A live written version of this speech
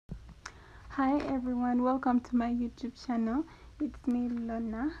Hi everyone, welcome to my YouTube channel. It's me,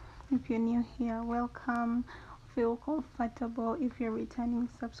 Lona. If you're new here, welcome. Feel comfortable. If you're a returning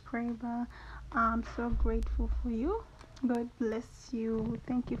subscriber, I'm so grateful for you. God bless you.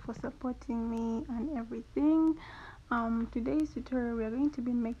 Thank you for supporting me and everything. Today's tutorial, we are going to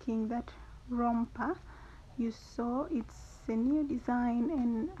be making that romper you saw. It's a new design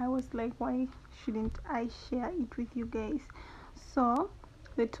and I was like, why shouldn't I share it with you guys? So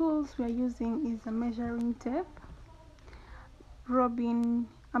the tools we are using is a measuring tape, robin.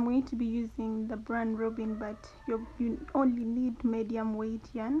 I'm going to be using the brand Robin, but you only need medium weight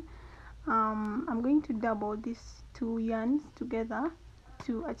yarn. I'm going to double these two yarns together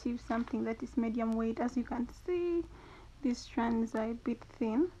to achieve something that is medium weight. As you can see, these strands are a bit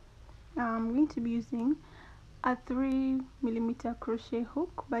thin. I'm going to be using a 3mm crochet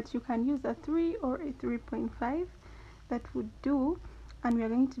hook, but you can use a 3 or a 3.5. that would do. And we are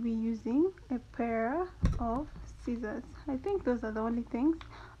going to be using a pair of scissors. I think those are the only things.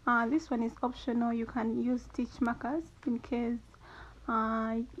 This one is optional. You can use stitch markers in case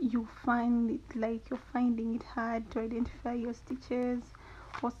you find it like you're finding it hard to identify your stitches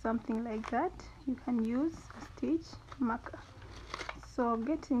or something like that. You can use a stitch marker. So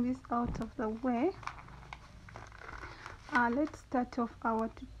getting this out of the way, let's start off our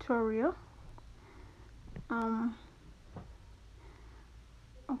tutorial.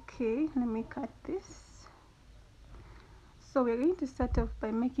 Okay, let me cut this. So we're going to start off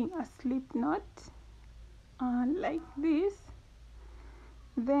by making a slip knot like this.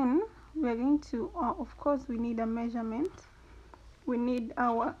 Then we're going to of course we need a measurement. We need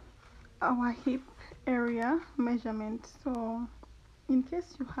our hip area measurement. So in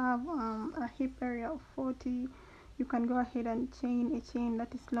case you have a hip area of 40, you can go ahead and chain a chain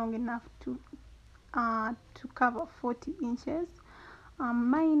that is long enough to cover 40 inches.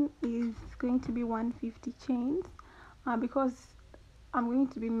 Mine is going to be 150 chains because I'm going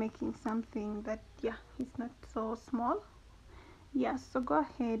to be making something that it's not so small. So go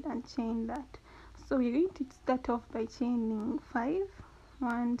ahead and chain that. So we're going to start off by chaining 5.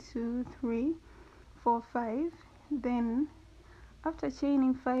 1 2 3 4 5. Then after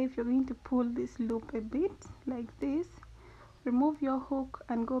chaining 5, you're going to pull this loop a bit like this, remove your hook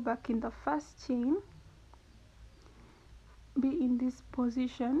and go back in the first chain, be in this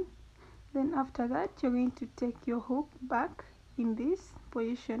position. Then after that, you're going to take your hook back in this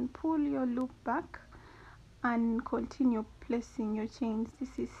position, pull your loop back and continue placing your chains.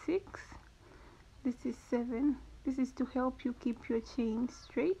 This is 6, this is 7. This is to help you keep your chain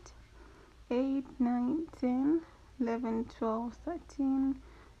straight. 8 9 10 11 12 13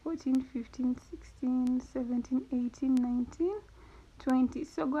 14 15 16 17 18 19 20.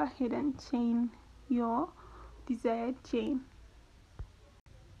 So go ahead and chain your desired chain.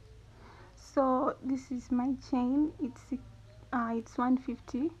 So this is my chain. It's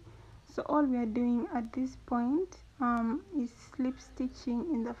 150. So all we are doing at this point is slip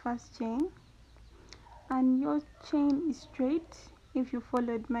stitching in the first chain, and your chain is straight if you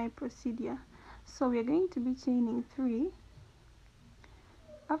followed my procedure. So we are going to be chaining 3.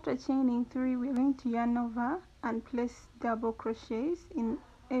 After chaining 3, we are going to yarn over and place double crochets in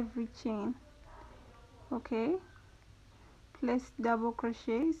every chain. Okay, place double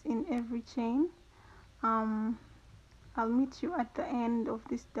crochets in every chain. I'll meet you at the end of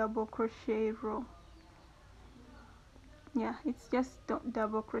this double crochet row. It's just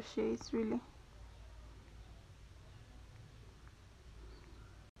double crochets really.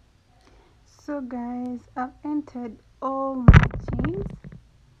 So guys, I've entered all my chains.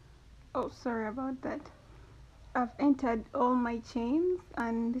 Oh, sorry about that. I've entered all my chains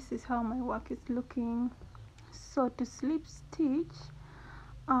and this is how my work is looking. So to slip stitch,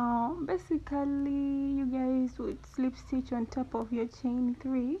 basically you guys would slip stitch on top of your chain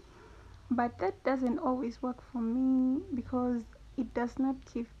 3, but that doesn't always work for me because it does not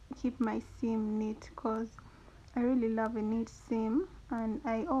keep my seam neat, because I really love a neat seam and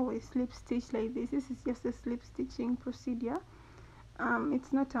I always slip stitch like this. This is just a slip stitching procedure.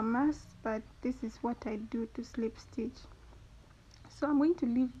 It's not a must, but this is what I do to slip stitch. So I'm going to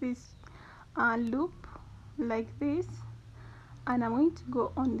leave this loop like this, and I'm going to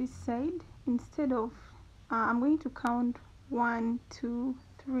go on this side. Instead of I'm going to count 1 2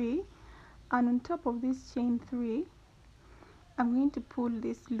 3, and on top of this chain 3 I'm going to pull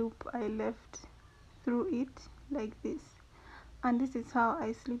this loop I left through it like this, and this is how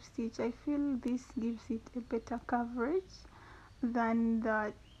I slip stitch. I feel this gives it a better coverage than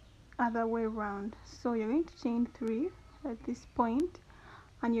the other way around. So you're going to chain 3 at this point,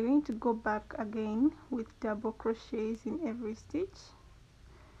 and you're going to go back again with double crochets in every stitch,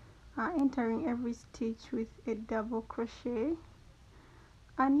 entering every stitch with a double crochet.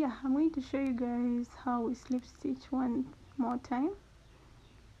 And yeah, I'm going to show you guys how we slip stitch one more time,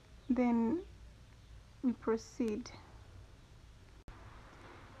 then we proceed.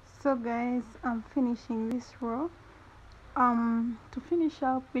 So guys, I'm finishing this row. To finish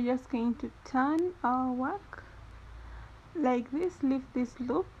up, we're just going to turn our work like this, lift this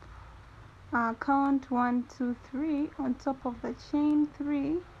loop, count 1 2 3 on top of the chain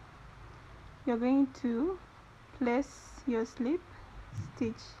 3. You're going to place your slip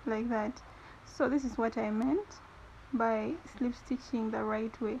stitch like that. So this is what I meant by slip stitching the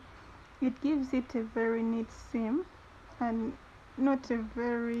right way. It gives it a very neat seam and not a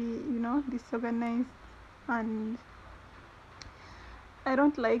very, disorganized, and I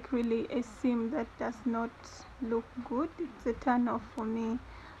don't like really a seam that does not look good. It's a turn off for me.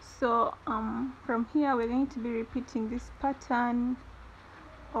 So from here we're going to be repeating this pattern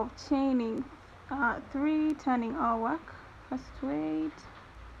of chaining 3, turning our work. First, wait,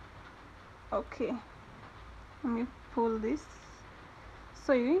 okay, let me pull this.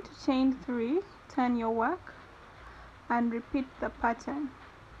 So you're going to chain 3, turn your work, and repeat the pattern.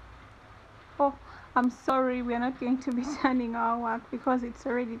 Oh, I'm sorry, we are not going to be turning our work because it's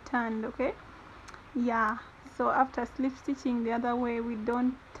already turned. Okay, yeah, so after slip stitching the other way, we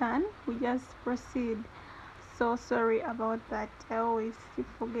don't turn, we just proceed. So sorry about that, I always keep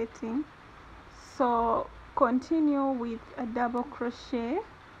forgetting. So continue with a double crochet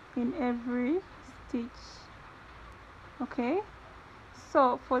in every stitch. Okay,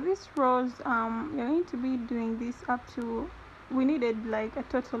 so for these rows you're going to be doing this up to, we needed like a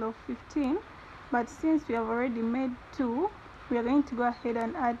total of 15, but since we have already made 2, we are going to go ahead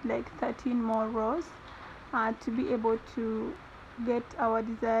and add like 13 more rows to be able to get our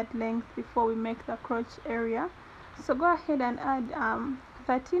desired length before we make the crotch area. So go ahead and add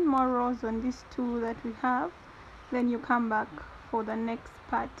 13 more rows on these 2 that we have, then you come back for the next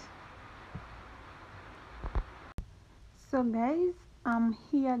part. So guys, I'm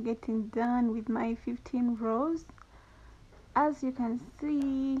here getting done with my 15 rows. As you can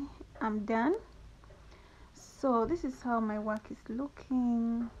see, I'm done. So this is how my work is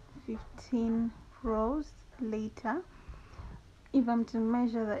looking 15 rows later. If I'm to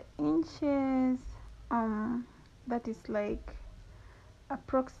measure the inches, that is like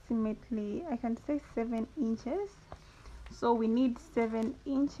approximately, I can say 7 inches. So we need 7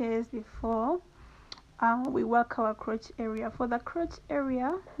 inches before we work our crotch area. For the crotch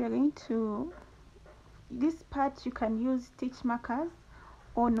area, we're going to, this part you can use stitch markers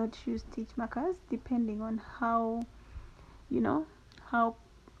or not use stitch markers, depending on how, how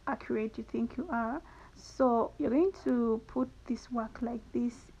accurate you think you are. So you're going to put this work like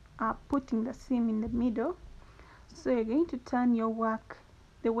this, putting the seam in the middle. So you're going to turn your work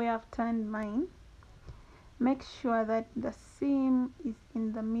the way I've turned mine. Make sure that the seam is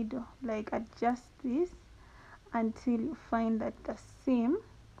in the middle, like adjust this until you find that the seam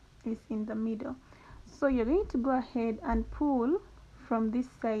is in the middle. So you're going to go ahead and pull from this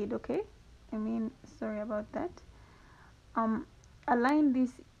side. Okay, sorry about that. Align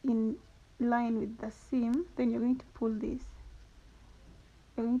this in line with the seam, then you're going to pull this,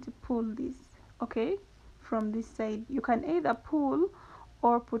 okay, from this side. You can either pull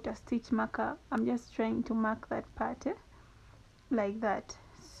or put a stitch marker. I'm just trying to mark that part, like that.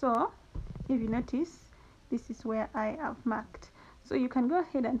 So if you notice, this is where I have marked. So you can go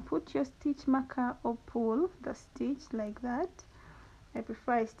ahead and put your stitch marker or pull the stitch like that. I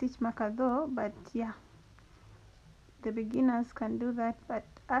prefer a stitch marker though, but yeah, the beginners can do that, but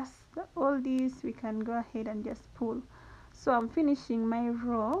as the oldies, we can go ahead and just pull. So I'm finishing my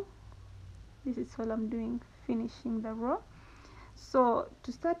row. This is all I'm doing, finishing the row. So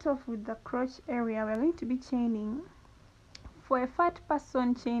to start off with the crotch area, we're going to be chaining. For a fat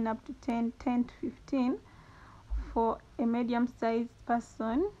person, chain up to 10 to 15. For a medium sized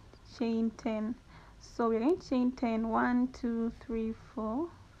person, chain 10. So we're going to chain 10. 1 2 3 4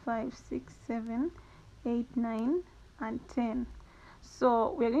 5 6 7 8 9 and 10.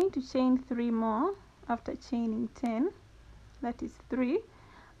 So we're going to chain 3 more after chaining 10. That is 3.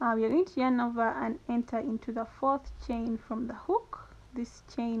 We are going to yarn over and enter into the 4th chain from the hook. This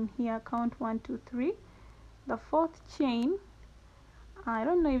chain here, count 1 2 3. The 4th chain, I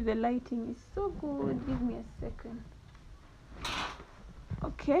don't know if the lighting is so good, give me a second.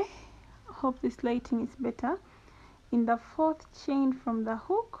 Okay, hope this lighting is better. In the 4th chain from the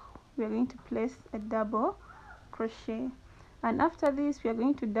hook, we are going to place a double crochet, and after this we are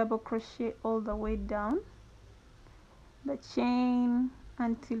going to double crochet all the way down the chain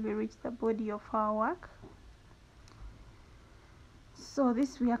until we reach the body of our work. So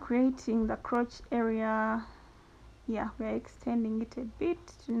this, we are creating the crotch area. Yeah, we are extending it a bit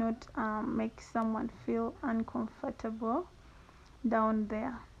to not make someone feel uncomfortable down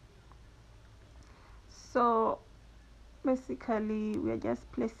there. So basically we are just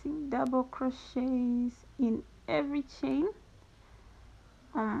placing double crochets in every chain,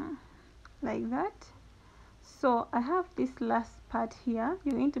 like that. So I have this last part here.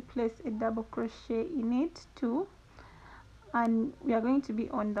 You're going to place a double crochet in it too, and we are going to be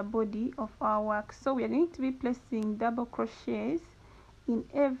on the body of our work. So we are going to be placing double crochets in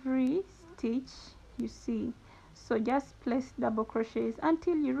every stitch you see. So just place double crochets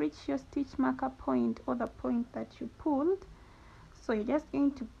until you reach your stitch marker point, or the point that you pulled. So you're just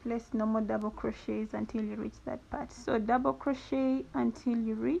going to place normal double crochets until you reach that part. So double crochet until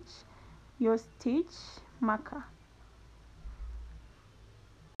you reach your stitch marker.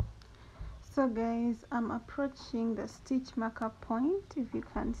 So guys, I'm approaching the stitch marker point. If you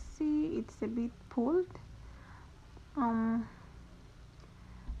can see, it's a bit pulled. I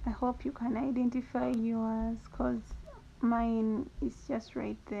hope you can identify yours, because mine is just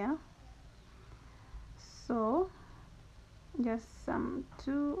right there. So just some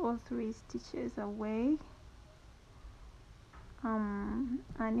 2 or 3 stitches away,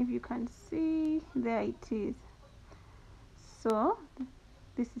 and if you can see, there it is. So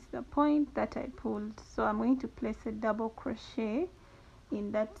this is the point that I pulled. So I'm going to place a double crochet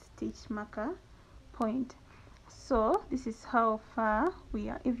in that stitch marker point. So this is how far we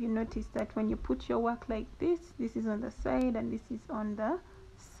are. If you notice that when you put your work like this, this is on the side and this is on the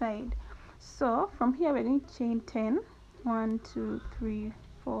side. So from here we're going to chain 10. 1 2 3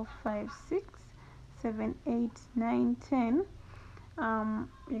 4 5 6 7 8 9 10. We're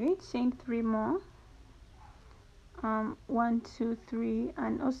going to chain 3 more. 1 2 3,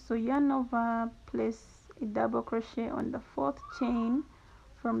 and also yarn over, place a double crochet on the 4th chain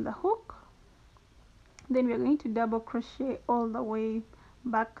from the hook. Then we're going to double crochet all the way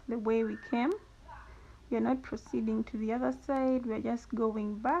back the way we came. We are not proceeding to the other side, we're just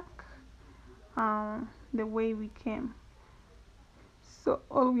going back the way we came. So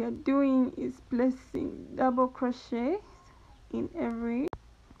all we are doing is placing double crochet in every.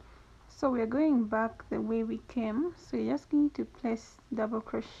 So we are going back the way we came. So you're just going to place double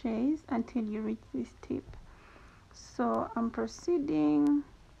crochets until you reach this tip. So I'm proceeding.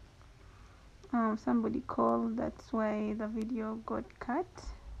 Somebody called, that's why the video got cut.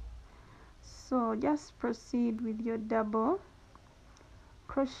 So just proceed with your double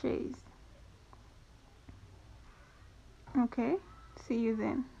crochets. Okay, see you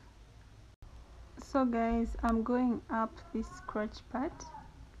then. So guys, I'm going up this crotch part.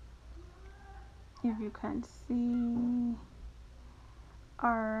 If you can see,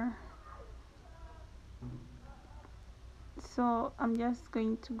 so I'm just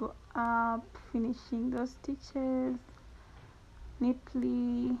going to go up, finishing those stitches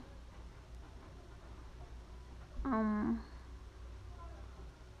neatly.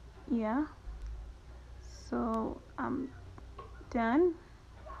 Yeah, so I'm done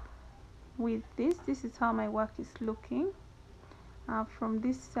with this. This is how my work is looking. From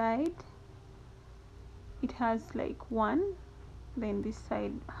this side it has like 1, then this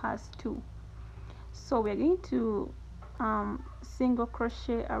side has 2. So we're going to single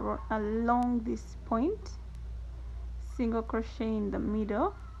crochet along this point, single crochet in the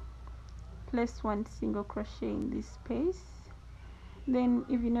middle, place 1 single crochet in this space. Then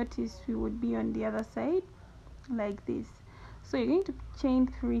if you notice, we would be on the other side like this. So you're going to chain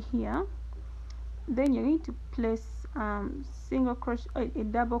 3 here, then you're going to place single crochet, a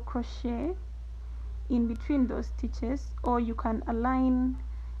double crochet in between those stitches, or you can align.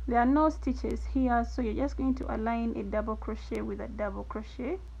 There are no stitches here, so you're just going to align a double crochet with a double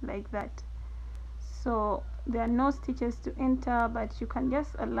crochet like that. So there are no stitches to enter, but you can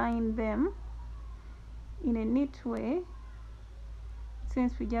just align them in a neat way,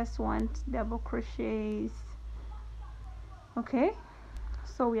 since we just want double crochets. Okay,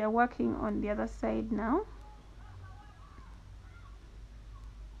 so we are working on the other side now,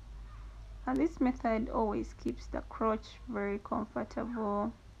 and this method always keeps the crotch very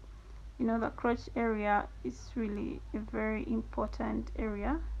comfortable. You know, the crotch area is really a very important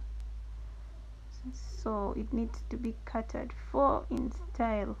area, so it needs to be catered for in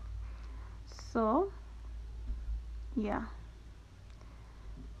style. So yeah,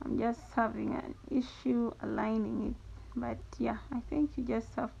 I'm just having an issue aligning it, but yeah, I think you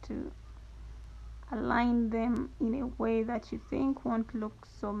just have to align them in a way that you think won't look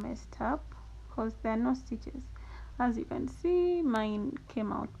so messed up, because there are no stitches. As you can see, mine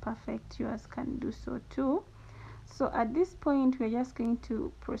came out perfect. Yours can do so too. So at this point we're just going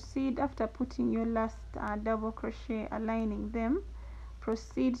to proceed. After putting your last double crochet, aligning them,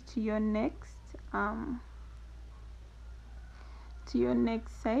 proceed to your next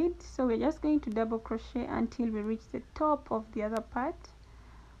side. So we're just going to double crochet until we reach the top of the other part.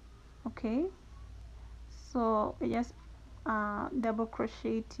 Okay, so we're just double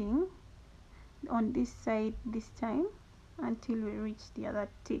crocheting on this side this time until we reach the other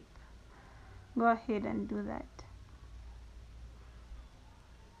tip. Go ahead and do that.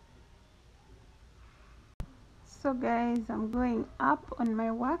 So guys, I'm going up on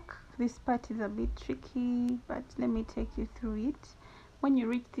my work. This part is a bit tricky, but let me take you through it. When you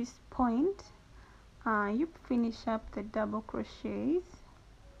reach this point, you finish up the double crochets.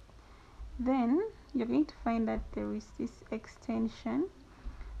 Then you're going to find that there is this extension.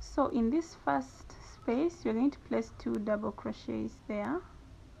 So in this first space, you're going to place 2 double crochets there.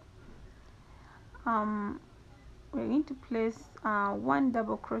 We're going to place 1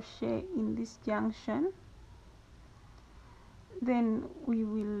 double crochet in this junction. Then we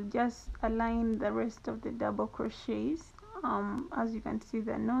will just align the rest of the double crochets. As you can see,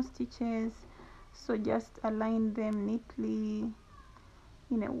 there are no stitches, so just align them neatly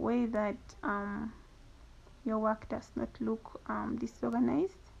in a way that your work does not look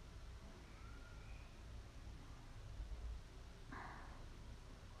disorganized.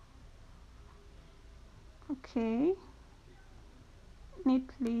 Okay,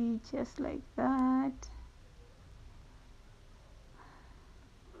 neatly, just like that.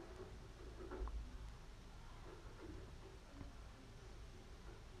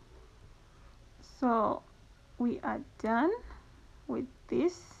 So we are done with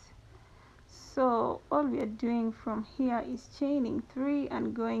this. So all we are doing from here is chaining 3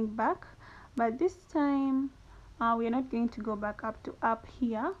 and going back, but this time we are not going to go back up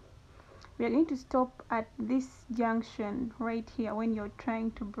here. We are going to stop at this junction right here. When you're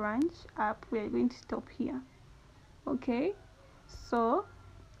trying to branch up, we are going to stop here. Okay, so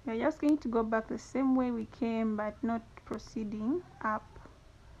we are just going to go back the same way we came, but not proceeding up.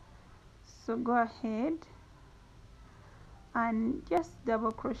 So go ahead and just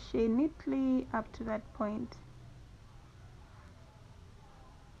double crochet neatly up to that point.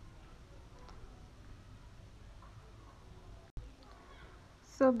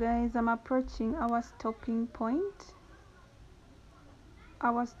 So guys, I'm approaching our stopping point.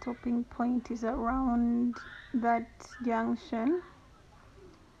 Our stopping point is around that junction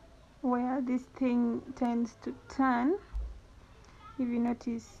where this thing tends to turn. If you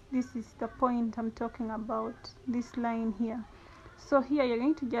notice, this is the point I'm talking about, this line here. So here you're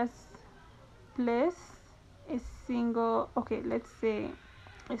going to just place a single, okay, let's say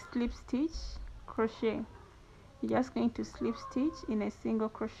a slip stitch crochet. You're just going to slip stitch in a single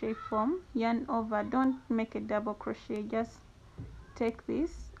crochet form, yarn over, don't make a double crochet, just take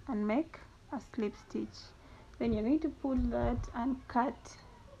this and make a slip stitch. Then you're going to pull that and cut,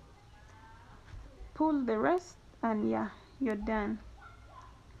 pull the rest, and yeah, you're done.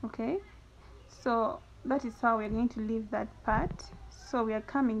 Okay, so that is how we're going to leave that part. So we are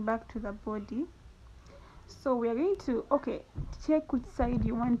coming back to the body. So we are going to, okay, check which side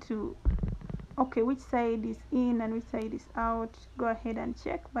you want to, okay, which side is in and which side is out. Go ahead and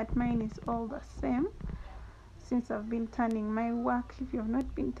check, but mine is all the same since I've been turning my work. If you have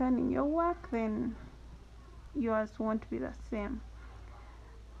not been turning your work, then yours won't be the same.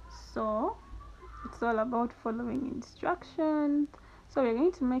 So it's all about following instructions. So we're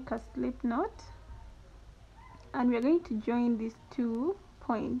going to make a slip knot and we're going to join these 2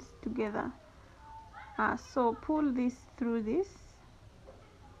 points together. So pull this through this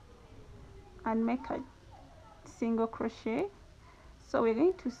and make a single crochet. So we're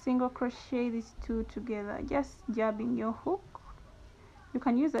going to single crochet these 2 together, just jabbing your hook. You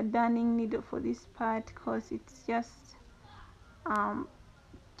can use a darning needle for this part because it's just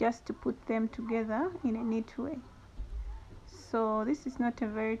to put them together in a neat way. So this is not a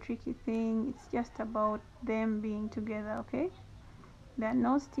very tricky thing, it's just about them being together. Okay, there are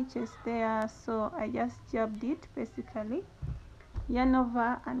no stitches there, so I just jabbed it basically. Yarn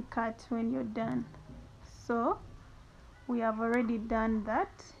over and cut when you're done. So we have already done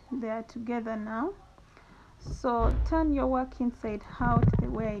that, they are together now. So turn your work inside out the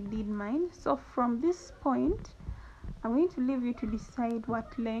way I did mine. So from this point I'm going to leave you to decide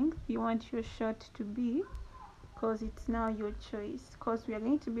what length you want your short to be, because it's now your choice, because we are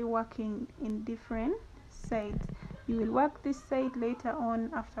going to be working in different sides. You will work this side later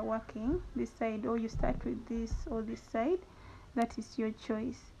on after working this side, or you start with this or this side. That is your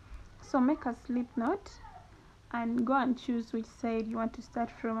choice. So make a slip knot and go and choose which side you want to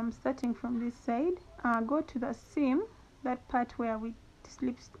start from. I'm starting from this side go to the seam, that part where we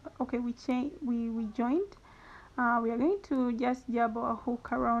we joined. We are going to just jab our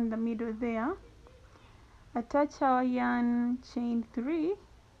hook around the middle there, attach our yarn, chain 3.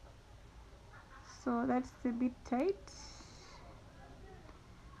 So that's a bit tight.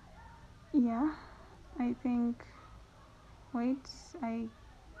 Yeah, I think, wait, I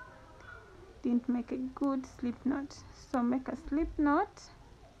didn't make a good slip knot. So make a slip knot,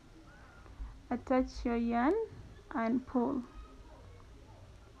 attach your yarn and pull.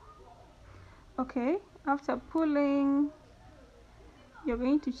 Okay, after pulling, you're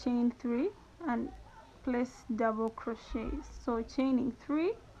going to chain 3 and place double crochets. So chaining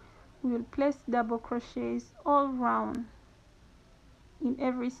 3, we will place double crochets all round in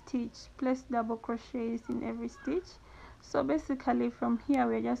every stitch. Place double crochets in every stitch. So basically from here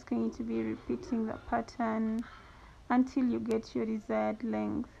we're just going to be repeating the pattern until you get your desired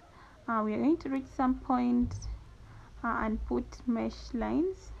length. We are going to reach some point and put mesh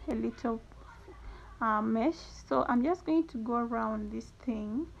lines, a little mesh. So I'm just going to go around this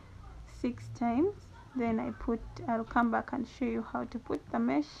thing 6 times, then I'll come back and show you how to put the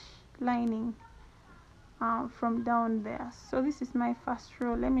mesh lining from down there. So this is my first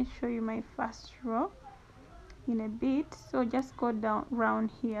row. Let me show you my first row in a bit. So just go down round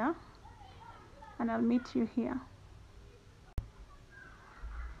here and I'll meet you here.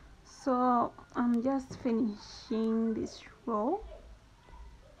 So I'm just finishing this row.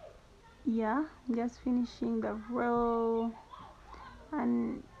 Yeah, just finishing the row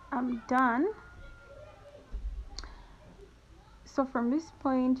and I'm done. So from this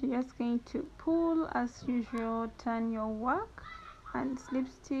point you're just going to pull as usual, turn your work and slip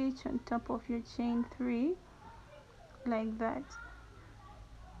stitch on top of your chain 3 like that.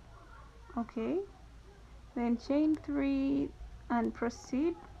 Okay, then chain 3 and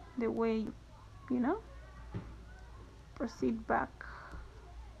proceed the way proceed back.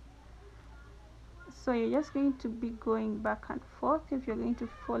 So you're just going to be going back and forth. If you're going to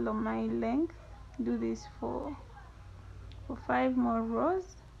follow my length, do this for 5 more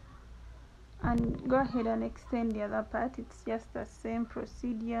rows and go ahead and extend the other part. It's just the same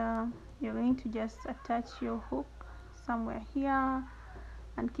procedure. You're going to just attach your hook somewhere here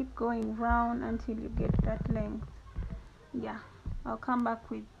and keep going round until you get that length. Yeah, I'll come back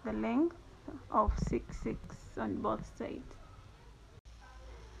with the length of 6/6 on both sides.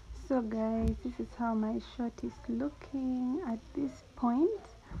 So guys, this is how my short is looking at this point.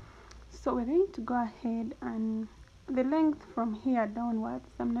 So we're going to go ahead and the length from here downwards,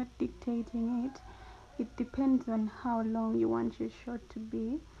 I'm not dictating it. It depends on how long you want your short to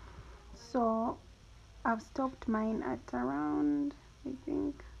be. So I've stopped mine at around, I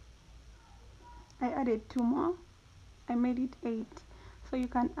think I added 2 more. I made it 8. So you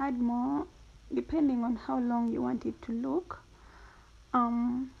can add more depending on how long you want it to look.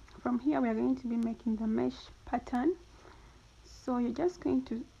 From here we are going to be making the mesh pattern. So you're just going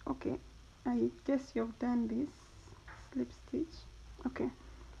to, okay, I guess you've done this slip stitch. Okay,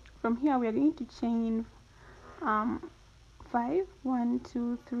 from here we are going to chain 5, 1,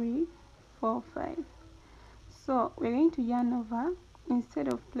 2, 3, 4, 5. So we're going to yarn over. Instead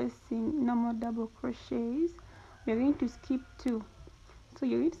of placing normal double crochets, we're going to skip 2. So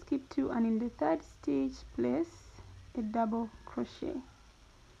you're going to skip 2 and in the 3rd stitch place a double crochet.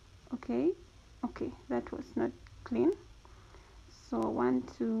 Okay, that was not clean. So 1,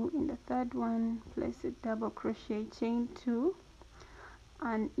 2, in the 3rd one place a double crochet, chain 2,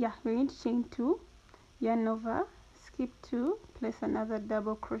 and yeah, we're going to chain 2, yarn over, skip 2, place another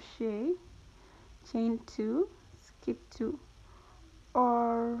double crochet, chain 2, skip 2.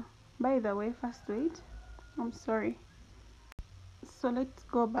 Or by the way, first wait, I'm sorry. So let's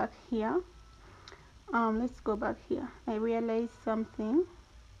go back here. I realized something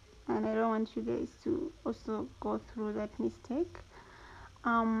and I don't want you guys to also go through that mistake.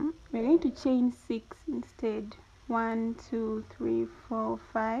 We're going to chain 6 instead. 1, 2, 3, 4,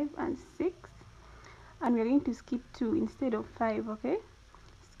 5 and 6, and we're going to skip 2 instead of 5. Okay,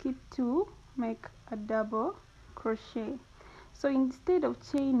 skip 2, make a double crochet. So instead of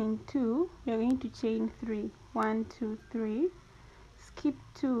chaining 2, we're going to chain 3. 1, 2, 3, skip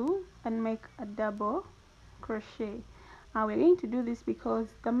 2 and make a double crochet. We're going to do this because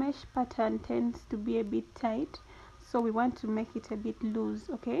the mesh pattern tends to be a bit tight, so we want to make it a bit loose.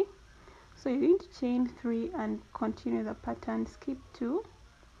 Okay, so you're going to chain 3 and continue the pattern. Skip 2,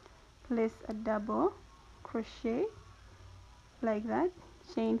 place a double crochet like that,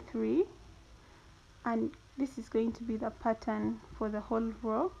 chain 3, and this is going to be the pattern for the whole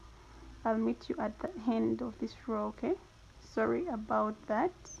row. I'll meet you at the end of this row. Okay, sorry about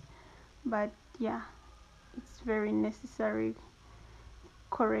that, but yeah, it's very necessary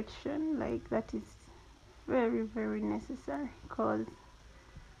correction. Like, that is very necessary, because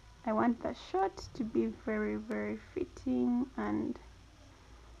I want the short to be very fitting and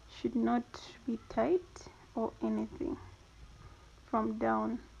should not be tight or anything from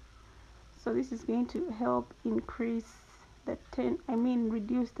down. So this is going to help increase the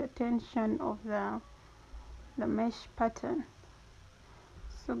reduce the tension of the mesh pattern.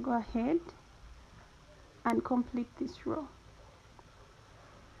 So go ahead and complete this row.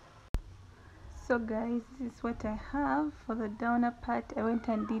 So guys, this is what I have for the downer part. I went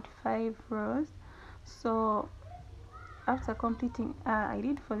and did 5 rows. So after completing, I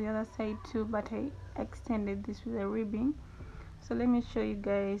did for the other side too, but I extended this with a ribbing. So let me show you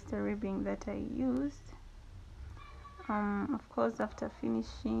guys the ribbing that I used. Of course, after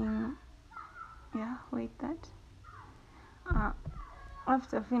finishing,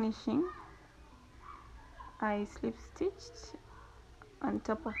 after finishing, I slip stitched on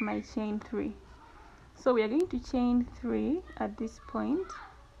top of my chain 3. So we are going to chain 3 at this point.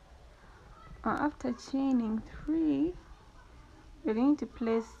 After chaining 3, we're going to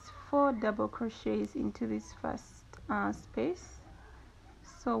place 4 double crochets into this first space.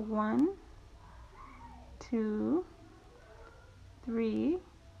 So 1, 2, 3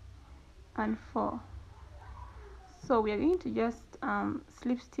 and 4. So we are going to just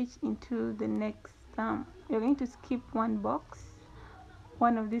slip stitch into the next we're going to skip one box,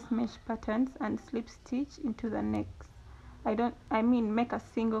 one of these mesh patterns, and slip stitch into the next. Make a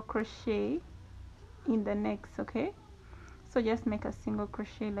single crochet in the next. Okay, so just make a single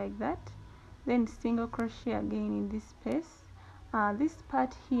crochet like that, then single crochet again in this space. This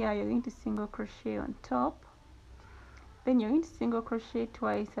part here, you're going to single crochet on top, then you're going to single crochet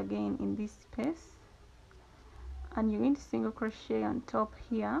twice again in this space, and you're going to single crochet on top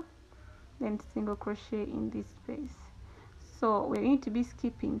here, then single crochet in this space. So we're going to be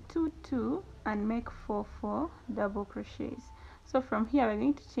skipping 2 2 and make 4 4 double crochets. So from here we're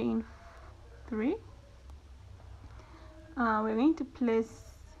going to chain 3. We're going to place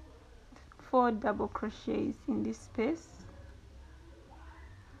 4 double crochets in this space.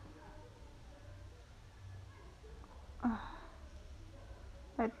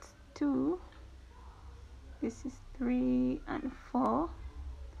 That's 2, this is 3 and 4.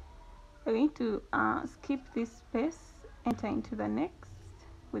 We're going to skip this space, enter into the next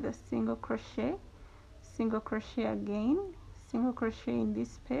with a single crochet again, single crochet in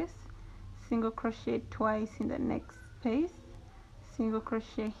this space, single crochet twice in the next space, single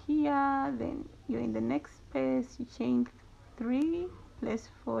crochet here, then you're in the next space, you chain 3, place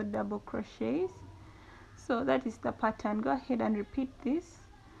 4 double crochets. So that is the pattern. Go ahead and repeat this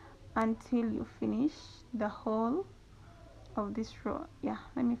until you finish the whole of this row.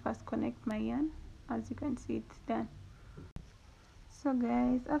 Let me first connect my yarn. As you can see, it's done. So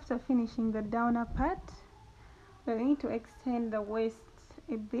guys, after finishing the downer part, we're going to extend the waist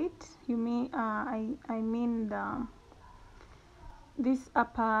a bit. This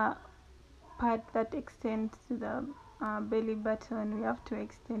upper part that extends to the belly button, we have to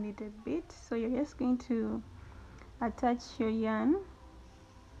extend it a bit. So you're just going to attach your yarn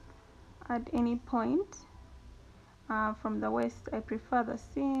at any point from the waist. I prefer the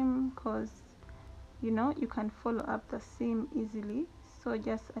seam because you can follow up the seam easily. So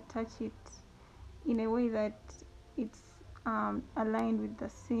just attach it in a way that it's aligned with the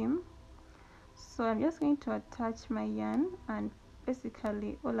seam. So I'm just going to attach my yarn, and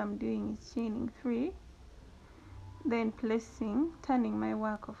basically all I'm doing is chaining 3, then turning my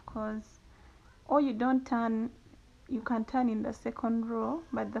work, of course. Or you don't turn, you can turn in the second row,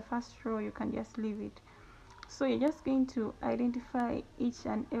 but the first row you can just leave it. So you're just going to identify each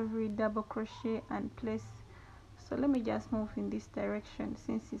and every double crochet and place. So let me just move in this direction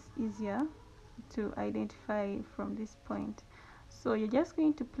since it's easier to identify from this point. So you're just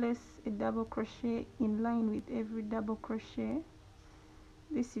going to place a double crochet in line with every double crochet.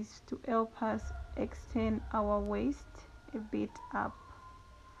 This is to help us extend our waist a bit up.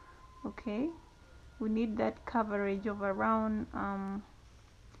 Okay, we need that coverage of around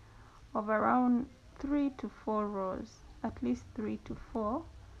 3 to 4 rows, at least 3 to 4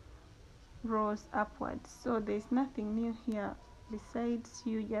 rows upwards. So there's nothing new here besides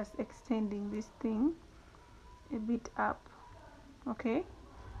you just extending this thing a bit up. Okay,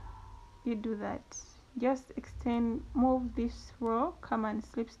 you do that, just extend, move this row, come and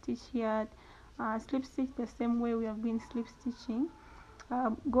slip stitch here, slip stitch the same way we have been slip stitching.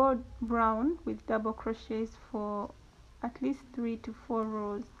 Go round with double crochets for at least 3 to 4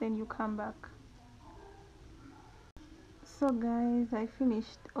 rows, then you come back. So guys, I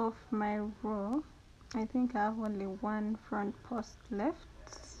finished off my row. I think I have only one front post left.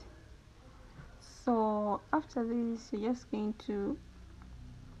 So after this, you're just going to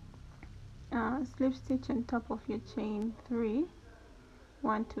slip stitch on top of your chain 3,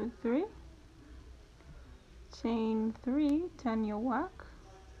 1 2 3, chain 3, turn your work.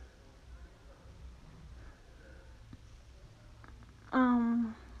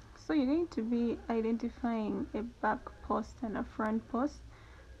 So you're going to be identifying a back post and a front post.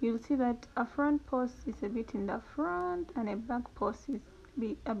 You'll see that a front post is a bit in the front and a back post is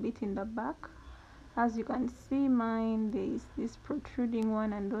a bit in the back. As you can see, mine, there is this protruding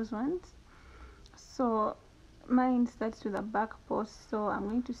one and those ones. So mine starts with a back post, so I'm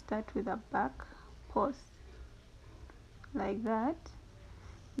going to start with a back post like that.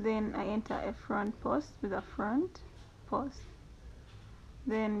 Then I enter a front post with a front post.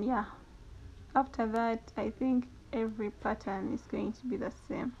 Then yeah, after that I think every pattern is going to be the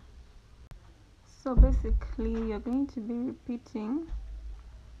same. So basically you're going to be repeating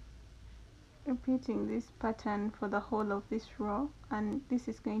this pattern for the whole of this row, and this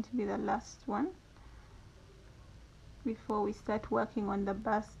is going to be the last one before we start working on the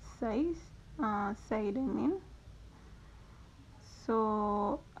bust side I mean.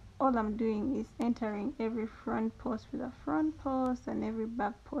 So all I'm doing is entering every front post with a front post and every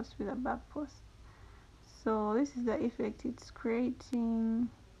back post with a back post. So this is the effect it's creating.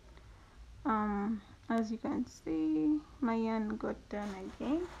 As you can see, my yarn got done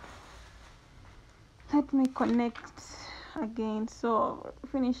again. Let me connect again. So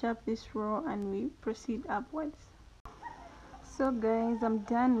finish up this row and we proceed upwards. So guys, I'm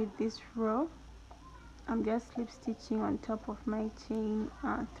done with this row. I'm just slip stitching on top of my chain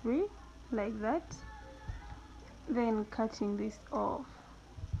 3 like that, then cutting this off.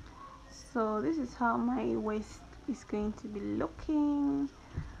 So this is how my waist is going to be looking.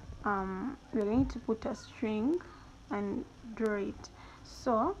 We're going to put a string and draw it.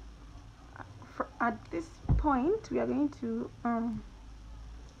 So at this point we are going to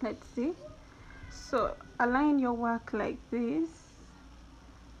let's see, so align your work like this.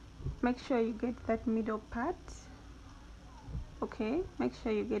 Make sure you get that middle part. Okay, make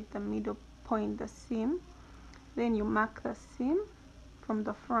sure you get the middle point, the seam. Then you mark the seam from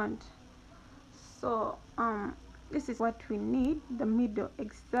the front. So this is what we need, the middle,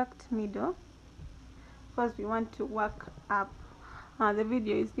 exact middle, because we want to work up. The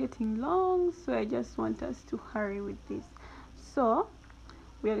video is getting long, so I just want us to hurry with this. So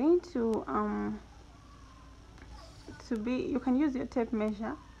we are going to you can use your tape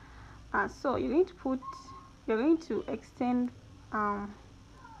measure. So you're going to extend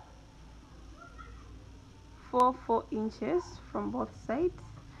 4 inches from both sides.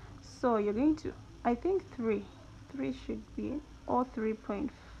 So you're going to, I think 3 should be, or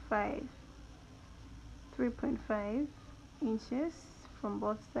 3.5 inches from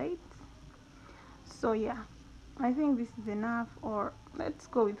both sides. So yeah, I think this is enough, or let's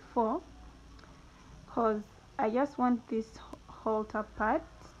go with 4, because I just want this halter part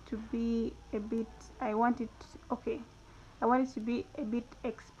to be a bit, I want it to be a bit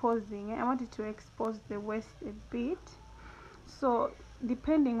exposing. I want it to expose the waist a bit. So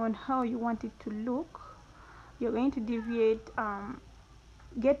depending on how you want it to look, you're going to deviate,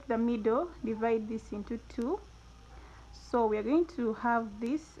 get the middle, divide this into 2. So we're going to have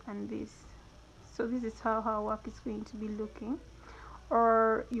this and this. So this is how our work is going to be looking,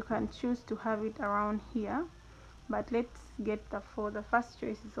 or you can choose to have it around here, but let's get the 4. The first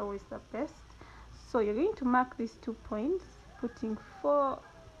choice is always the best. So you're going to mark these 2 points, putting 4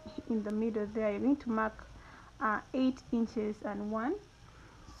 in the middle there. You're going to mark 8 inches and 1.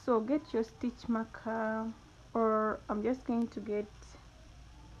 So get your stitch marker, or I'm just going to get,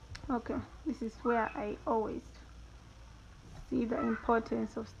 okay, this is where I always see the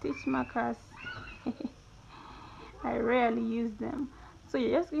importance of stitch markers. I rarely use them. So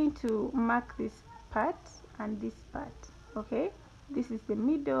you're just going to mark this part and this part. Okay, this is the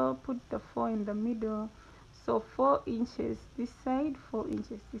middle, put the 4 in the middle. So 4 inches this side, 4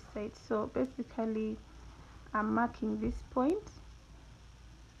 inches this side. So basically I'm marking this point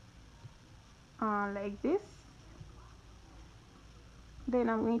like this. Then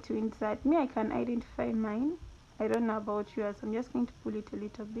I'm going to insert, I can identify mine, I don't know about yours. I'm just going to pull it a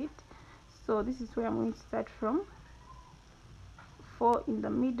little bit. So this is where I'm going to start from. 4 in the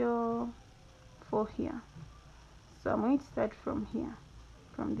middle, 4 here. So I'm going to start from here,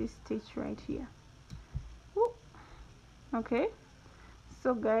 from this stitch right here. Woo. Okay,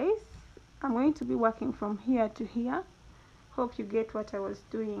 so guys, I'm going to be working from here to here. Hope you get what I was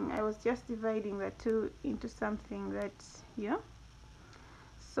doing. I was just dividing the two into something that's here.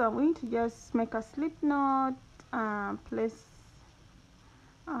 So I'm going to just make a slip knot, place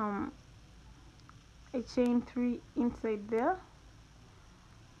a chain 3 inside there.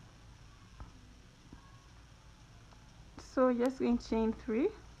 So just going to chain 3,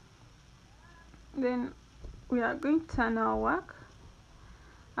 then we are going to turn our work.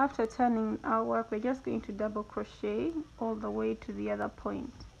 After turning our work, we're just going to double crochet all the way to the other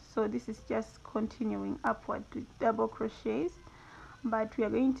point. So this is just continuing upward to double crochets, but we are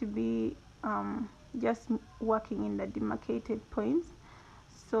going to be just working in the demarcated points.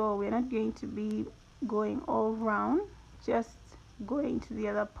 So we're not going to be going all round, just going to the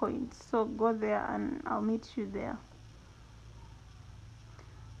other point. So go there and I'll meet you there.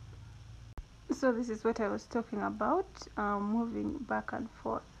 So this is what I was talking about, moving back and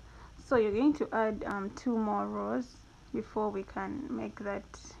forth. So you're going to add 2 more rows before we can make that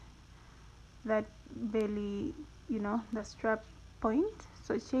belly, you know, the strap point.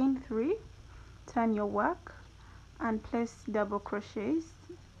 So chain 3, turn your work and place double crochets.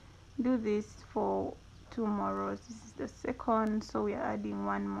 Do this for 2 more rows. This is the second, so we are adding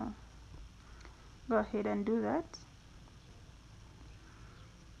 1 more. Go ahead and do that.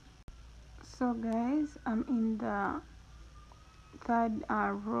 So guys, I'm in the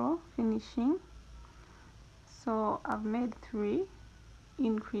 3rd row finishing. So I've made 3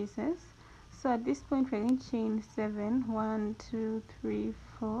 increases. So at this point we're going to chain 7. 1 2 3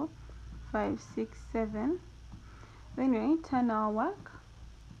 4 5 6 7. Then we're going to turn our work.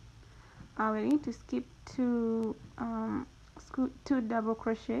 We're going to skip 2 double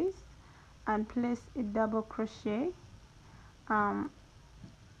crochets and place a double crochet.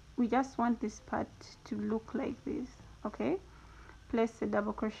 We just want this part to look like this. Okay, place a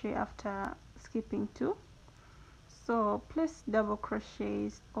double crochet after skipping 2. So place double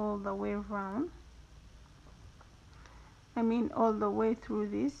crochets all the way around, I mean all the way through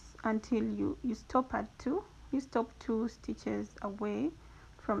this until you stop at 2. You stop 2 stitches away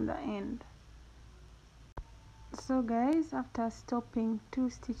from the end. So guys, after stopping 2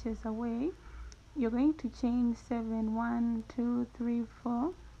 stitches away, you're going to chain 7. 1 2 3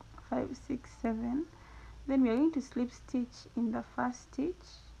 4 5 6 7. Then we're going to slip stitch in the first stitch,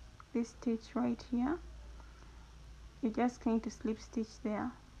 this stitch right here. You're just going to slip stitch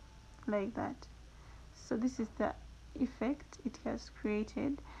there like that. So this is the effect it has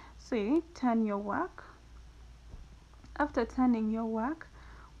created. So you need to turn your work. After turning your work,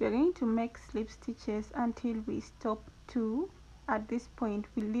 we are going to make slip stitches until we stop 2. At this point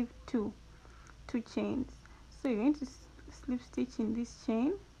we leave 2 chains. So you're going to slip stitch in this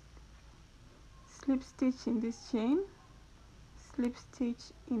chain, slip stitch in this chain, slip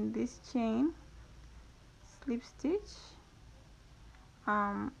stitch in this chain, slip stitch,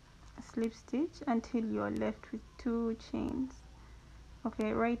 slip stitch until you're left with 2 chains.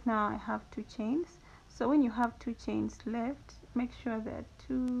 Okay, right now I have 2 chains. So when you have 2 chains left, make sure that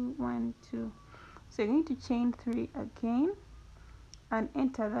 2 1 2. So you're going to chain 3 again and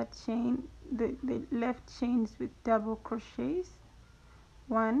enter that chain, the left chains with double crochets,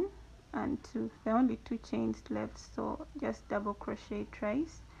 1 and 2. There are only 2 chains left, so just double crochet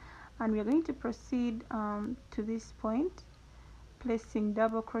twice, and we're going to proceed to this point, placing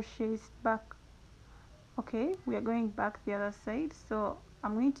double crochets back. Okay, we are going back the other side, so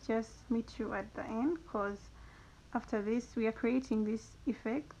I'm going to just meet you at the end, because after this we are creating this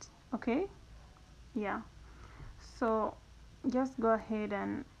effect. Okay, yeah, so just go ahead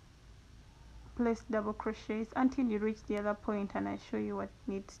and place double crochets until you reach the other point, and I show you what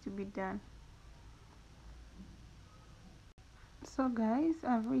needs to be done. So guys,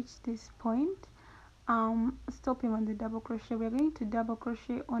 I've reached this point. Stopping on the double crochet, we're going to double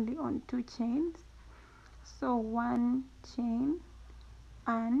crochet only on 2 chains. So 1 chain,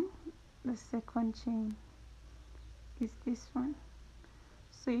 and the second chain is this one.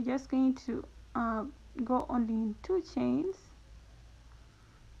 So you're just going to go only in 2 chains.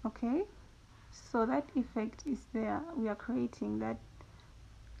 Okay, so that effect is there. We are creating that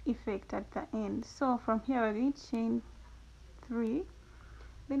effect at the end. So from here we're going to chain 3,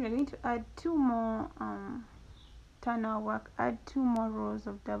 then we're going to add 2 more, turn our work, add 2 more rows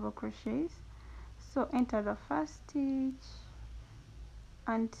of double crochets. So enter the first stitch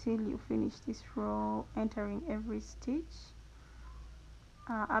until you finish this row, entering every stitch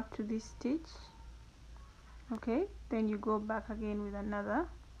up to this stitch. Okay, then you go back again with another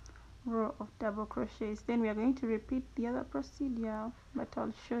row of double crochets. Then we are going to repeat the other procedure, but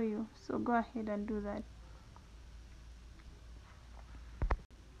I'll show you, so go ahead and do that.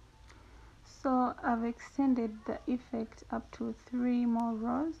 So I've extended the effect up to 3 more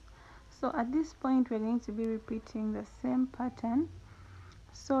rows. So at this point we're going to be repeating the same pattern.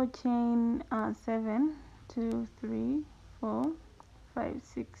 So chain 7, 2, 3, 4, 5,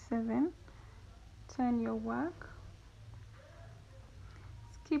 6, 7, turn your work,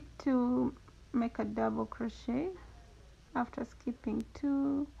 skip to make a double crochet after skipping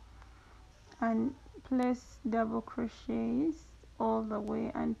 2, and place double crochets all the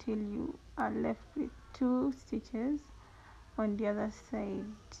way until you are left with 2 stitches on the other side.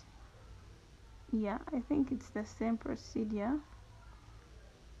 Yeah, I think it's the same procedure,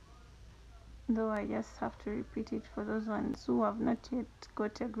 though I just have to repeat it for those ones who have not yet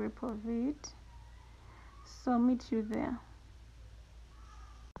got a grip of it. So meet you there.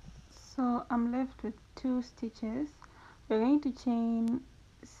 So I'm left with 2 stitches. We're going to chain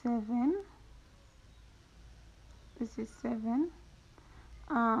 7. This is 7.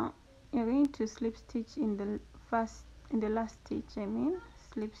 You're going to slip stitch in the last stitch,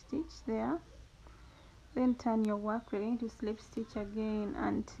 slip stitch there, then turn your work. We're going to slip stitch again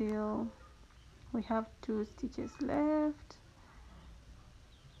until we have 2 stitches left,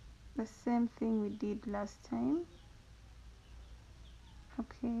 the same thing we did last time.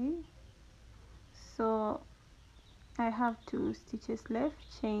 Okay, so I have 2 stitches left,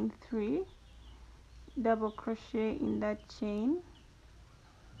 chain 3, double crochet in that chain,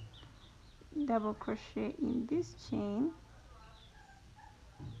 double crochet in this chain,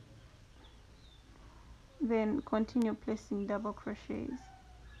 then continue placing double crochets.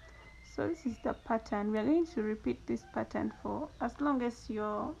 So this is the pattern. We are going to repeat this pattern for as long as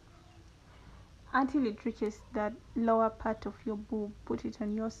until it reaches that lower part of your boob. Put it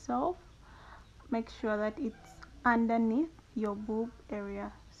on yourself, make sure that it's underneath your boob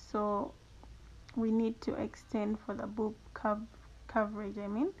area. So we need to extend for the boob coverage,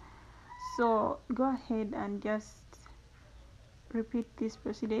 so go ahead and just repeat this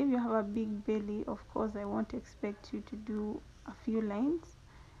procedure. If you have a big belly, of course I won't expect you to do a few lines.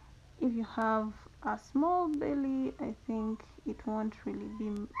 If you have a small belly, I think it won't really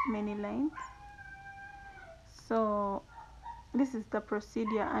be many lines. So this is the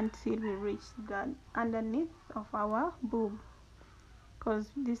procedure until we reach the underneath of our boob, because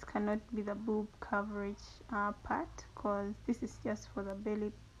this cannot be the boob coverage part, because this is just for the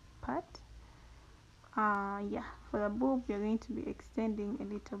belly part. Yeah, for the boob you're going to be extending a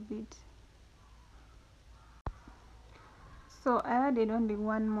little bit. So I added only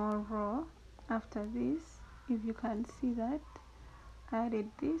 1 more row after this. If you can see that, I added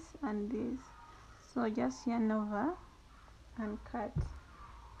this and this. So just yarn over and cut.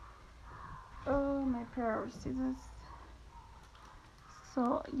 Oh, my pair of scissors.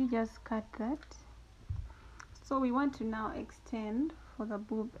 So you just cut that. So we want to now extend for the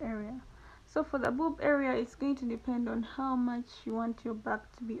boob area. So for the boob area, it's going to depend on how much you want your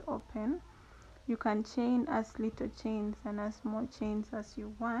back to be open. You can chain as little chains and as small chains as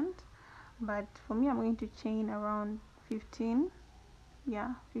you want, but for me I'm going to chain around 15.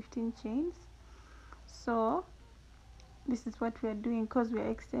 Yeah, 15 chains. So this is what we are doing, because we are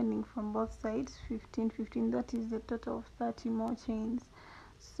extending from both sides. 15, that is the total of 30 more chains.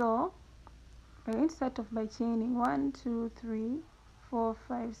 So we're going to start off by chaining 1, 2, 3, 4,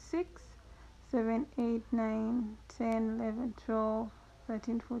 5, 6, 7, 8, 9, 10, 11, 12,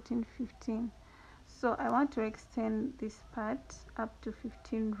 13, 14, 15. So I want to extend this part up to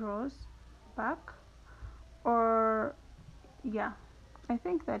 15 rows back, or yeah, I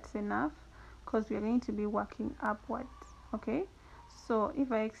think that's enough, because we're going to be working upwards. Okay, so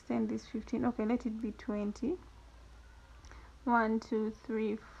if I extend this 15, okay, let it be 20. 1, 2,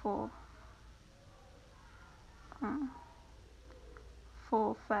 3, 4,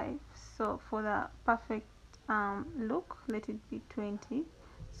 4, 5. So for the perfect look, let it be 20.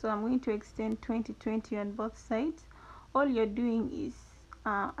 So I'm going to extend 20, 20 on both sides. All you're doing is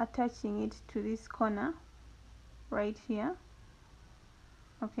attaching it to this corner right here.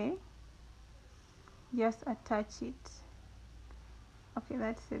 Okay, just attach it. Okay,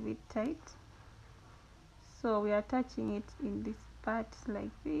 that's a bit tight, so we're attaching it in this part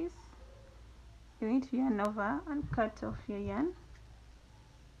like this. You're going to yarn over and cut off your yarn,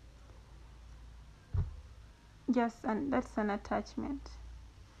 and that's an attachment.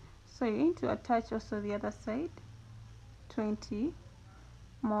 So you're going to attach also the other side, 20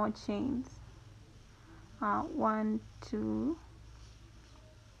 more chains. 1, 2,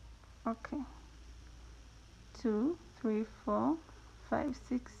 okay, 2, 3, 4, 5,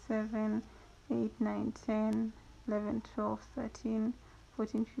 6, 7, 8, 9, 10, 11, 12, 13,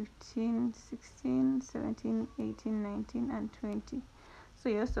 14, 15, 16, 17, 18, 19, and 20. So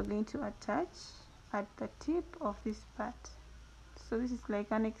you're also going to attach at the tip of this part. So this is like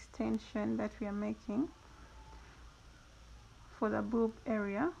an extension that we are making for the boob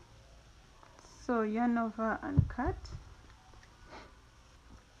area. So yarn over and cut.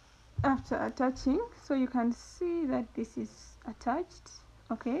 After attaching, so you can see that this is attached.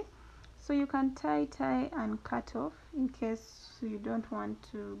 Okay, so you can tie and cut off in case you don't want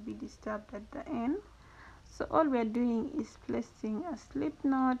to be disturbed at the end. So all we are doing is placing a slip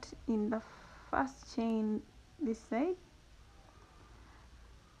knot in the first chain this side.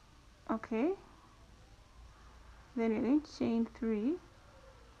 Okay, then you're going to chain 3,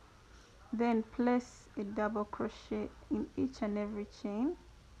 then place a double crochet in each and every chain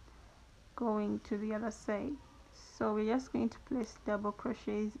going to the other side. So we're just going to place double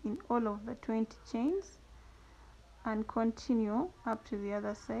crochets in all of the 20 chains and continue up to the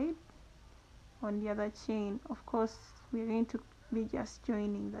other side on the other chain. Of course, we're going to be just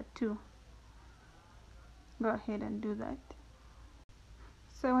joining the two. Go ahead and do that.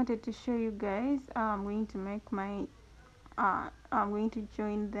 So I wanted to show you guys, I'm going to make my I'm going to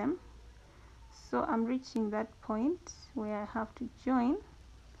join them. So I'm reaching that point where I have to join.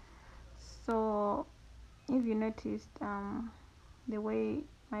 So if you noticed the way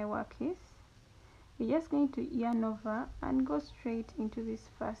my work is, you're just going to yarn over and go straight into this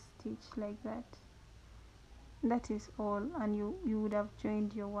first stitch like that. That is all, and you would have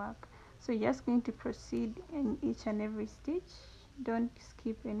joined your work. So you're just going to proceed in each and every stitch. Don't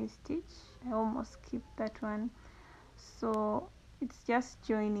skip any stitch. I almost skipped that one. So it's just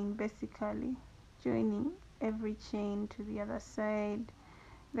joining, basically joining every chain to the other side.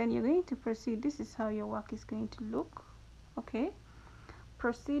 Then you're going to proceed. This is how your work is going to look. Okay,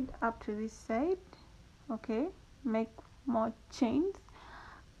 proceed up to this side. Okay, make more chains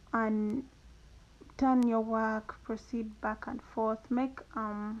and turn your work, proceed back and forth, make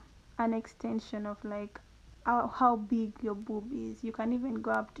an extension of like how big your boob is. You can even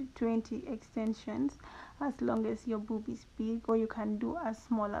go up to 20 extensions as long as your boob is big, or you can do as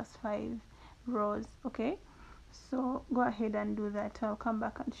small as 5 rows. Okay, so go ahead and do that. I'll come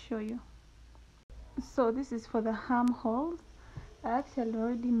back and show you. So this is for the armholes. I actually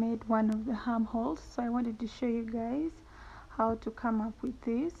already made one of the armholes, so I wanted to show you guys how to come up with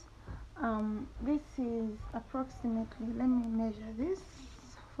this. This is approximately, let me measure this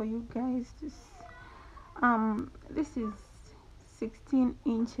for you guys. This is 16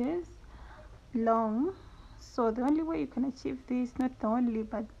 inches long. So the only way you can achieve this, not the only,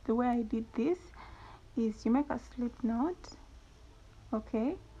 but the way I did this, is you make a slip knot.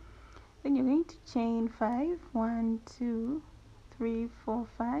 Okay, then you're going to chain 5, 1, 2, 3, 4,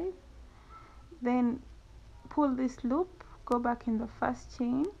 5, then pull this loop, go back in the first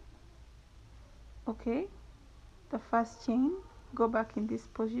chain. Okay, the first chain, go back in this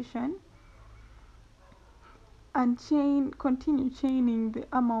position and continue chaining the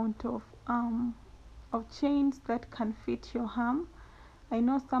amount of chains that can fit your arm. I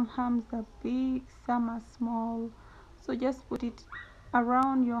know some arms are big, some are small, so just put it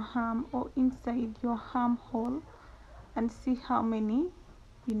around your arm or inside your armhole and see how many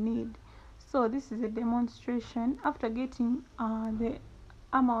you need. So this is a demonstration. After getting the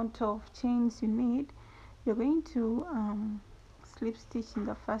amount of chains you need, you're going to slip stitch in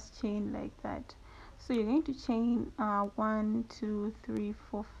the first chain like that. So you're going to chain 1, 2, 3,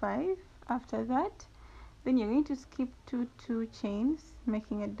 4, 5. After that, then you're going to skip 2 chains,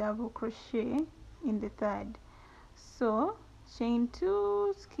 making a double crochet in the third. So chain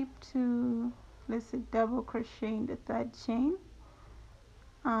 2, skip 2, place a double crochet in the third chain.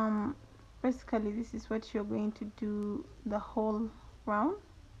 Basically this is what you're going to do the whole round.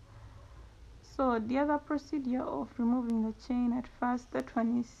 So the other procedure of removing the chain at first, that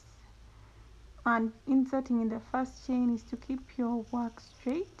one is, and inserting in the first chain, is to keep your work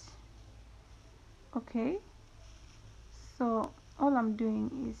straight. Okay, so all I'm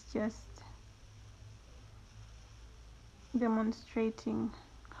doing is just demonstrating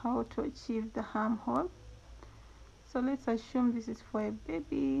how to achieve the armhole. So let's assume this is for a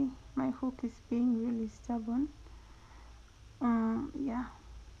baby. My hook is being really stubborn. Yeah,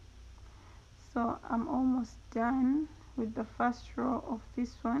 so I'm almost done with the first row of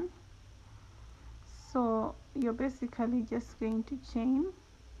this one. So you're basically just going to chain.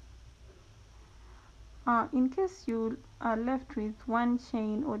 In case you are left with 1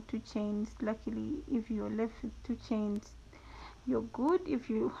 chain or 2 chains, luckily if you're left with 2 chains, you're good. If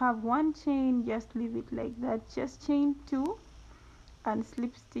you have 1 chain, just leave it like that. Just chain 2 and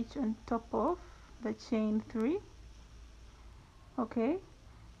slip stitch on top of the chain 3. Okay,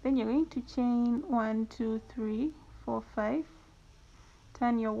 then you're going to chain 1, 2, 3, 4, 5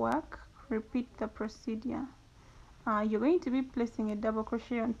 turn your work, repeat the procedure. You're going to be placing a double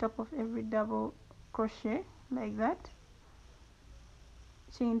crochet on top of every double crochet like that.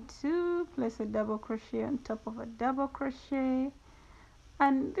 Chain 2, place a double crochet on top of a double crochet,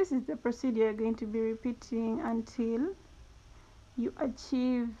 and this is the procedure you're going to be repeating until you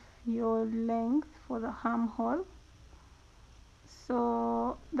achieve your length for the armhole.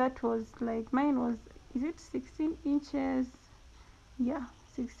 So that was like, mine was, is it 16 inches? Yeah,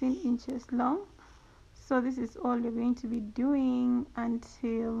 16 inches long. So this is all you're going to be doing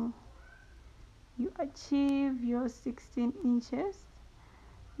until you achieve your 16 inches.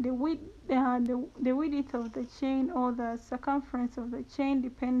 The width of the chain, or the circumference of the chain,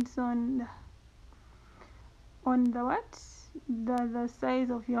 depends on the size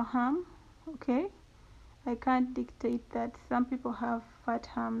of your arm. Okay, I can't dictate that. Some people have fat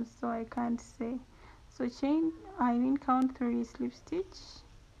arms, so I can't say. So count 3 slip stitch,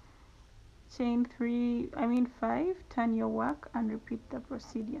 chain 5, turn your work, and repeat the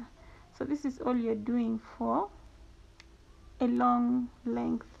procedure. So this is all you're doing for a long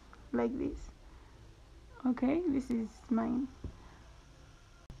length like this. Okay, this is mine.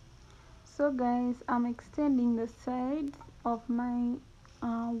 So guys, I'm extending the sides of my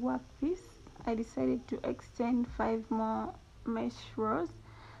work piece. I decided to extend 5 more mesh rows,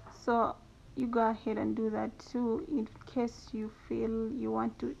 so you go ahead and do that too in case you feel you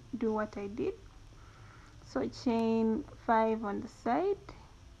want to do what I did. So chain 5 on the side,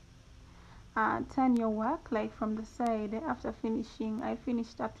 turn your work like from the side. After finishing, I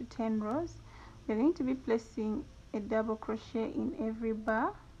finished up to 10 rows. We're going to be placing a double crochet in every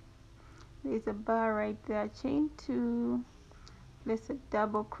bar. There is a bar right there. Chain 2, place a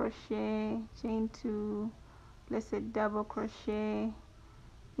double crochet, chain 2, place a double crochet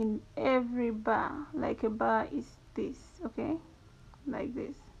in every bar. Like a bar is this, okay, like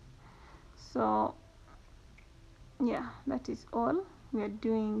this. So yeah, that is all we are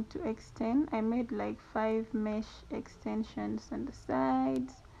doing to extend. I made like 5 mesh extensions on the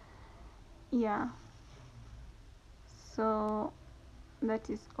sides. Yeah, so that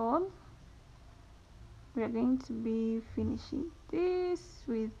is all. We are going to be finishing this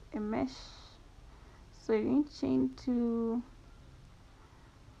with a mesh. So you're going to chain 2,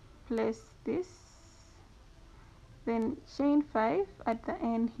 place this, then chain 5 at the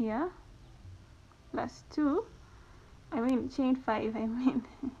end here, plus 2, chain 5,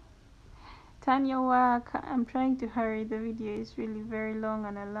 turn your work. I'm trying to hurry, the video is really very long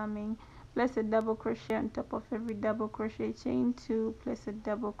and alarming. Place a double crochet on top of every double crochet, chain 2, place a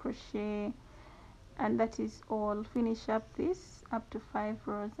double crochet, and that is all. Finish up this up to 5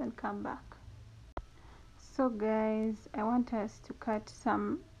 rows and come back. So guys, I want us to cut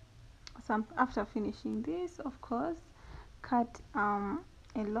some after finishing this, of course, cut a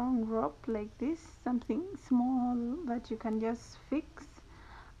long rope like this, something small that you can just fix.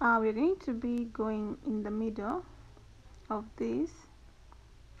 We're going to be going in the middle of this.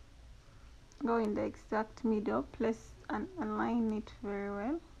 Go in the exact middle, place and align it very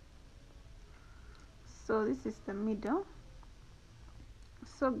well. So this is the middle.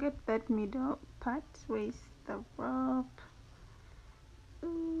 So get that middle part. Where is the rope?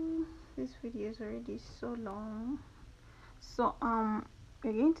 Ooh, this video is already so long. So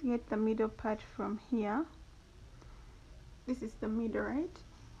we're going to get the middle part from here. This is the middle, right?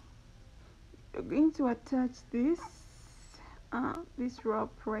 You're going to attach this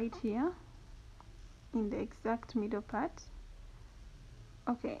rope right here in the exact middle part.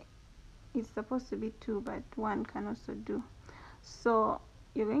 Okay, it's supposed to be 2, but 1 can also do. So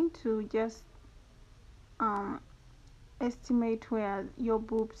you're going to just estimate where your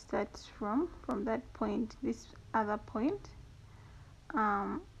boob starts from that point. This other point,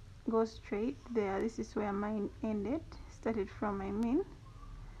 go straight there. This is where mine started from,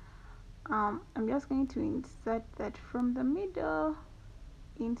 I'm just going to insert that from the middle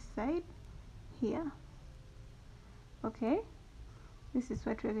inside here. Okay, this is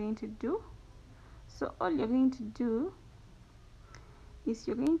what we're going to do. So all you're going to do is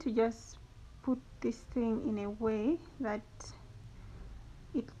you're going to just put this thing in a way that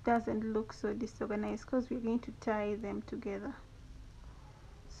it doesn't look so disorganized, because we're going to tie them together.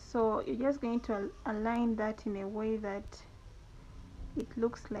 So you're just going to align that in a way that it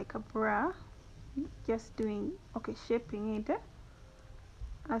looks like a bra. Just doing, okay, shaping it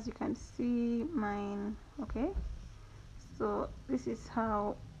as you can see mine. Okay, so this is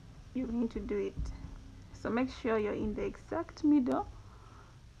how you're going to do it. So make sure you're in the exact middle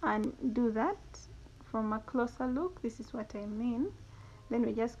and do that from a closer look. This is what I mean. Then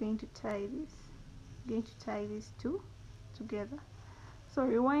we're just going to tie this, these two together. So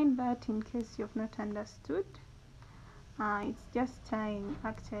rewind that in case you've not understood. It's just tying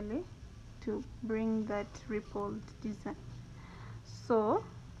actually to bring that rippled design. So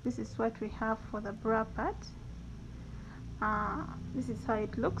this is what we have for the bra part. This is how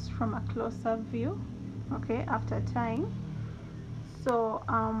it looks from a closer view, okay, after tying. So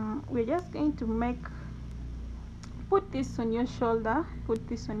we're just going to put this on your shoulder,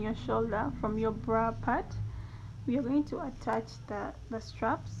 from your bra part. We are going to attach the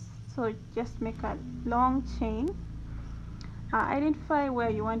straps. So just make a long chain. Identify where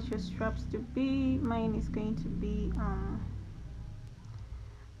you want your straps to be. Mine is going to be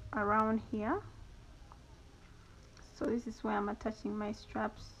around here. So this is where I'm attaching my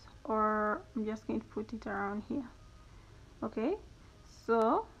straps, or I'm just going to put it around here. Okay,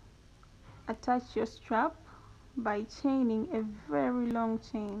 so attach your strap by chaining a very long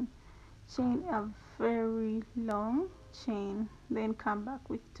chain. Chain a very long chain, then come back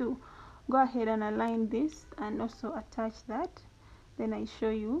with 2. Go ahead and align this and also attach that, then I show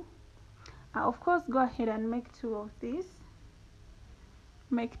you. Of course, go ahead and make 2 of these.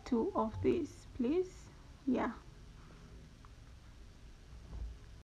 Make 2 of these, please. Yeah,